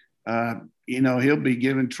 He'll be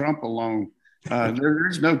giving Trump a loan.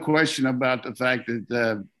 There's no question about the fact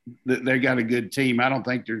that they got a good team. I don't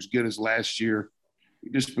think they're as good as last year,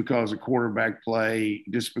 just because of quarterback play,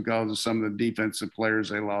 just because of some of the defensive players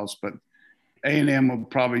they lost. But A&M will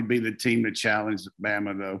probably be the team to challenge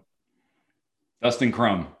Bama, though. Dustin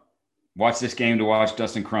Crum. Watch this game to watch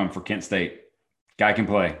Dustin Crum for Kent State. Guy can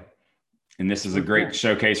play. And this is a great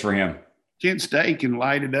showcase for him. Kent State can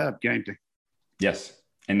light it up, can't they? Yes.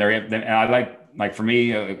 And I like for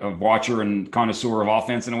me, a watcher and connoisseur of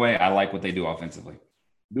offense in a way, I like what they do offensively.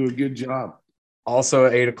 Do a good job. Also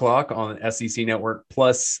at 8 o'clock on the SEC Network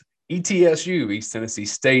Plus, ETSU, East Tennessee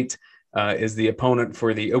State, is the opponent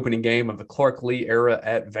for the opening game of the Clark Lee era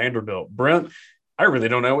at Vanderbilt. Brent, I really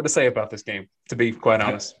don't know what to say about this game, to be quite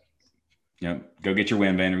honest. Yeah, go get your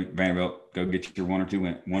win, Vanderbilt. Go get your one of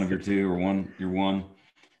your two, or your one.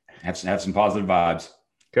 Have some positive vibes.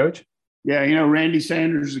 Coach? Yeah, Randy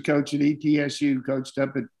Sanders is the coach at ETSU, coached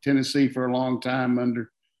up at Tennessee for a long time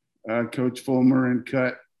under Coach Fulmer and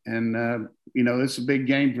Cut. And, it's a big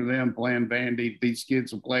game for them playing Vandy. These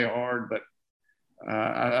kids will play hard, but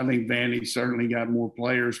I think Vandy certainly got more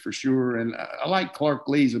players for sure. And I like Clark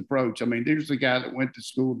Lee's approach. I mean, there's the guy that went to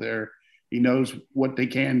school there. He knows what they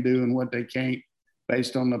can do and what they can't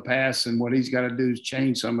based on the past. And what he's got to do is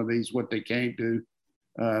change some of these, what they can't do.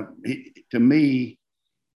 To me,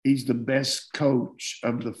 he's the best coach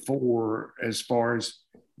of the four as far as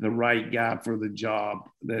the right guy for the job,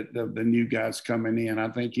 that the new guys coming in. I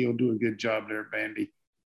think he'll do a good job there, Vandy.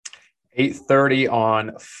 8:30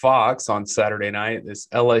 on Fox on Saturday night. This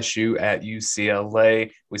LSU at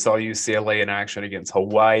UCLA. We saw UCLA in action against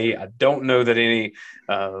Hawaii. I don't know that any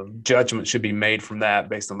judgment should be made from that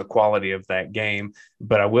based on the quality of that game.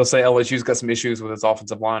 But I will say LSU's got some issues with its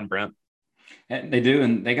offensive line, Brent. And they do,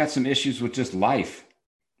 and they got some issues with just life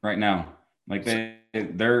right now. Like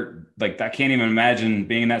they're like, I can't even imagine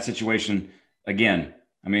being in that situation again.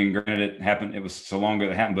 I mean, granted, it happened. It was so long ago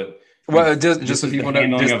that it happened, but well, just if you want to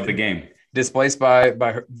handling of the game, displaced by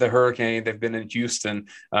the hurricane, they've been in Houston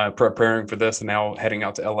preparing for this, and now heading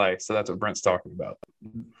out to LA. So that's what Brent's talking about.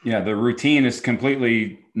 Yeah, the routine is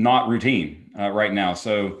completely not routine right now.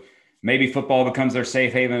 So maybe football becomes their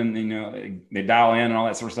safe haven. They dial in and all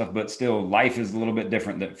that sort of stuff, but still, life is a little bit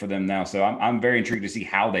different for them now. So I'm very intrigued to see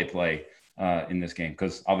how they play in this game,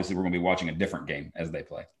 because obviously we're going to be watching a different game as they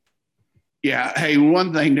play. Yeah. Hey,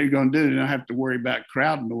 one thing they're going to do, they don't have to worry about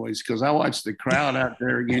crowd noise, because I watched the crowd out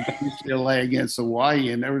there against UCLA against Hawaii,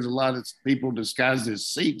 and there was a lot of people disguised as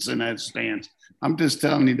seats in that stand. I'm just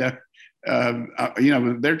telling you that,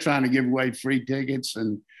 they're trying to give away free tickets,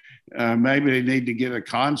 and maybe they need to get a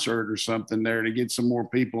concert or something there to get some more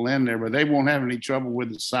people in there, but they won't have any trouble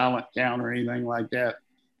with the silent count or anything like that.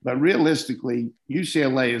 But realistically,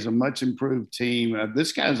 UCLA is a much improved team.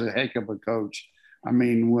 This guy's a heck of a coach. I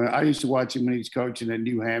mean, I used to watch him when he was coaching at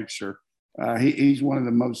New Hampshire. He's one of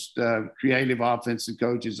the most creative offensive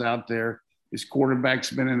coaches out there. His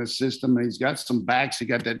quarterback's been in the system, and he's got some backs. He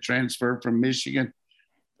got that transfer from Michigan.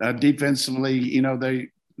 Defensively,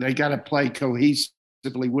 they got to play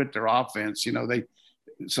cohesively with their offense.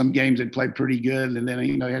 Some games they played pretty good, and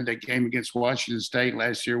then they had that game against Washington State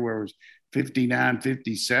last year where it was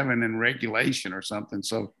 59-57 in regulation or something.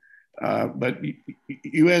 So. But we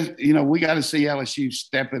got to see LSU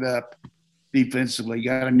step it up defensively.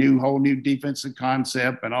 Got a whole new defensive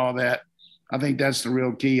concept and all that. I think that's the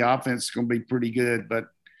real key. Offense is going to be pretty good, but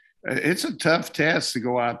it's a tough test to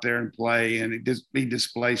go out there and play and just be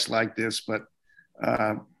displaced like this. But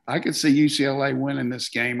I could see UCLA winning this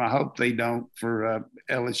game. I hope they don't, for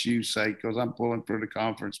LSU's sake, because I'm pulling for the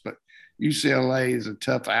conference. But UCLA is a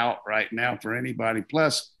tough out right now for anybody.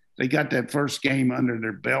 Plus, they got that first game under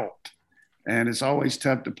their belt, and it's always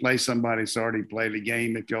tough to play somebody that's already played a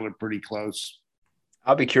game if y'all are pretty close.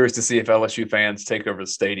 I'll be curious to see if LSU fans take over the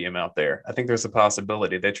stadium out there. I think there's a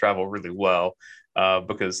possibility. They travel really well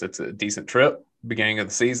because it's a decent trip, beginning of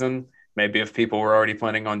the season. Maybe if people were already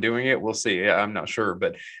planning on doing it, we'll see. I'm not sure,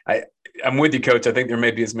 but I'm with you, Coach. I think there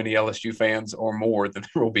may be as many LSU fans or more than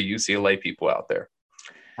there will be UCLA people out there.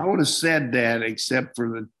 I would have said that, except for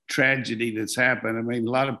the tragedy that's happened. I mean,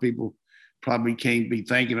 a lot of people probably can't be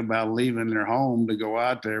thinking about leaving their home to go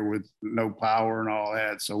out there with no power and all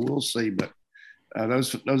that. So we'll see. But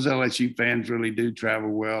those LSU fans really do travel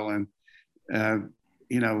well, and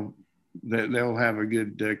they'll have a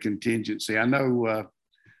good contingency. I know. I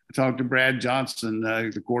talked to Brad Johnson,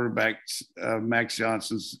 the quarterback, Max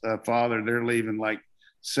Johnson's father. They're leaving like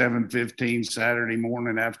 7:15 Saturday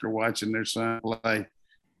morning after watching their son play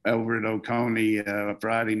over at Oconee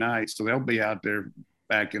Friday night. So they'll be out there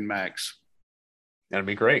backing Max. That'd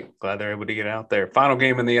be great. Glad they're able to get out there. Final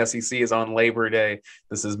game in the SEC is on Labor Day.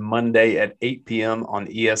 This is Monday at 8 p.m. on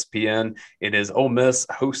ESPN. It is Ole Miss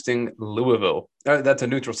hosting Louisville. That's a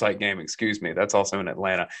neutral site game. Excuse me. That's also in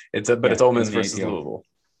Atlanta. It's Ole Miss versus Louisville.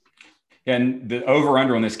 And the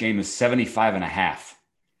over-under on this game is 75.5.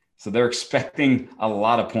 So they're expecting a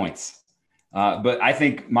lot of points. But I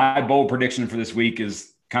think my bold prediction for this week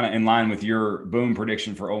is kind of in line with your boom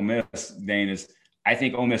prediction for Ole Miss, Dayne, is I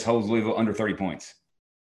think Ole Miss holds Louisville under 30 points.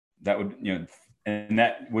 That would, and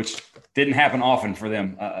that which didn't happen often for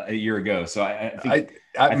them a year ago. So I think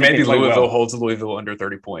maybe Louisville holds Louisville under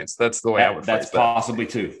 30 points. That's the way I would phrase that. That's possibly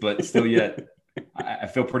too, but still yet I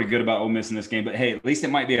feel pretty good about Ole Miss in this game. But hey, at least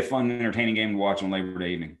it might be a fun, entertaining game to watch on Labor Day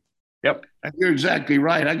evening. Yep, you're exactly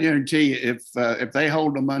right. I guarantee you, if they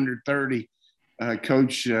hold them under 30,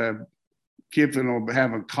 Coach Kiffin will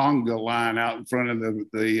have a conga line out in front of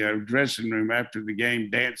the dressing room after the game,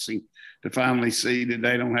 dancing to finally see that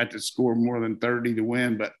they don't have to score more than 30 to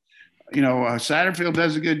win. But, Satterfield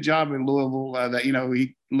does a good job in Louisville.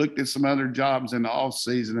 He looked at some other jobs in the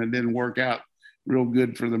offseason and didn't work out real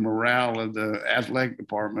good for the morale of the athletic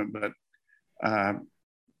department. But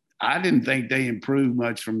I didn't think they improved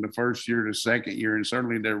much from the first year to second year, and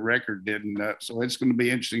certainly their record didn't. So it's going to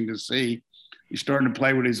be interesting to see. He's starting to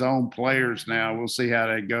play with his own players now. We'll see how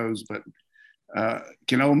that goes. But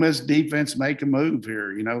can Ole Miss defense make a move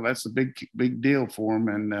here? That's a big deal for them,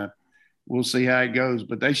 and we'll see how it goes.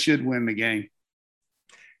 But they should win the game.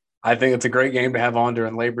 I think it's a great game to have on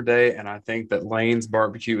during Labor Day, and I think that Lane's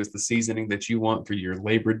Barbecue is the seasoning that you want for your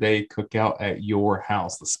Labor Day cookout at your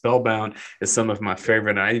house. The Spellbound is some of my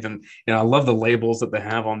favorite. And I love the labels that they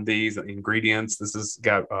have on these ingredients. This has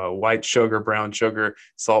got white sugar, brown sugar,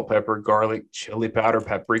 salt, pepper, garlic, chili powder,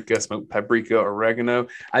 paprika, smoked paprika, oregano.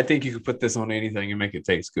 I think you could put this on anything and make it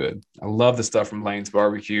taste good. I love the stuff from Lane's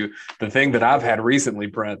Barbecue. The thing that I've had recently,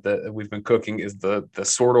 Brent, that we've been cooking is the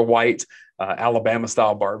sort of white Alabama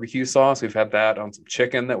style barbecue sauce. We've had that on some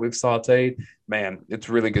chicken that we've sauteed. Man, it's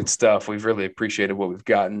really good stuff. We've really appreciated what we've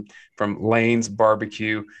gotten from Lane's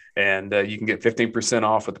Barbecue, and you can get 15%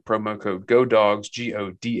 off with the promo code GODAWGS,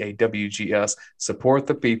 GODAWGS. Support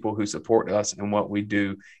the people who support us and what we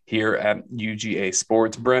do here at UGA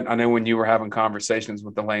Sports. Brent, I know when you were having conversations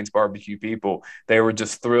with the Lane's Barbecue people, they were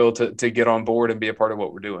just thrilled to get on board and be a part of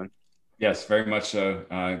what we're doing. Yes, very much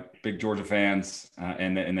so. Big Georgia fans,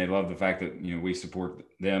 and they love the fact that we support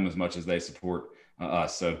them as much as they support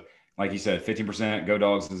us. So, like you said, 15% Go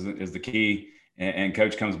Dogs is the key. And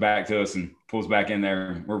Coach comes back to us and pulls back in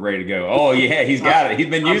there, and we're ready to go. Oh yeah, he's got it. He's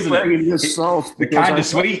been using it. This sauce the kind of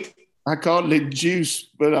sweet. I called it juice,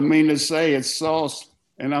 but I mean to say it's sauce.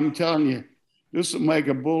 And I'm telling you, this will make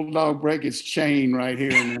a bulldog break its chain right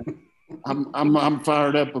here. And I'm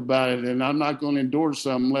fired up about it, and I'm not going to endorse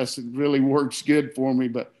something unless it really works good for me.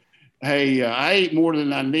 But hey, I ate more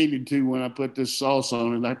than I needed to when I put this sauce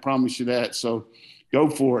on it. I promise you that. So go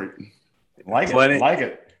for it. Like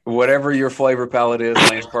it. Whatever your flavor palette is,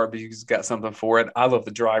 Lane's Barbecue's got something for it. I love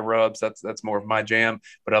the dry rubs. That's more of my jam,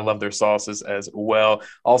 but I love their sauces as well.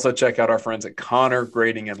 Also, check out our friends at Connor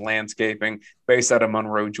Grading and Landscaping, based out of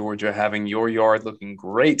Monroe, Georgia, having your yard looking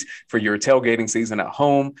great for your tailgating season at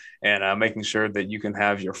home, and making sure that you can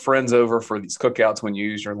have your friends over for these cookouts when you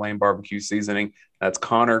use your Lane Barbecue seasoning. That's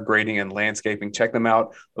Connor Grading and Landscaping. Check them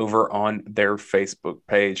out over on their Facebook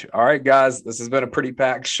page. All right, guys, this has been a pretty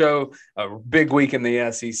packed show, a big week in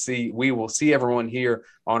the SEC. We will see everyone here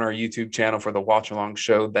on our YouTube channel for the watch along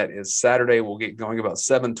show. That is Saturday. We'll get going about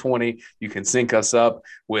 7:20. You can sync us up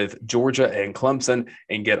with Georgia and Clemson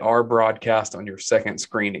and get our broadcast on your second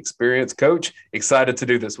screen experience. Coach, excited to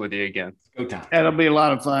do this with you again. Go time. It'll be a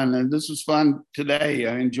lot of fun. And this was fun today.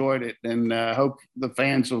 I enjoyed it, and I hope the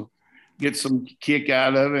fans will get some kick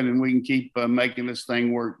out of it, and we can keep making this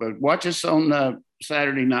thing work. But watch us on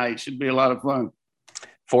Saturday night. Should be a lot of fun.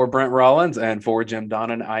 For Brent Rollins and for Jim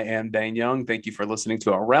Donnan, I am Dayne Young. Thank you for listening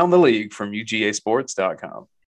to Around the League from UGAsports.com.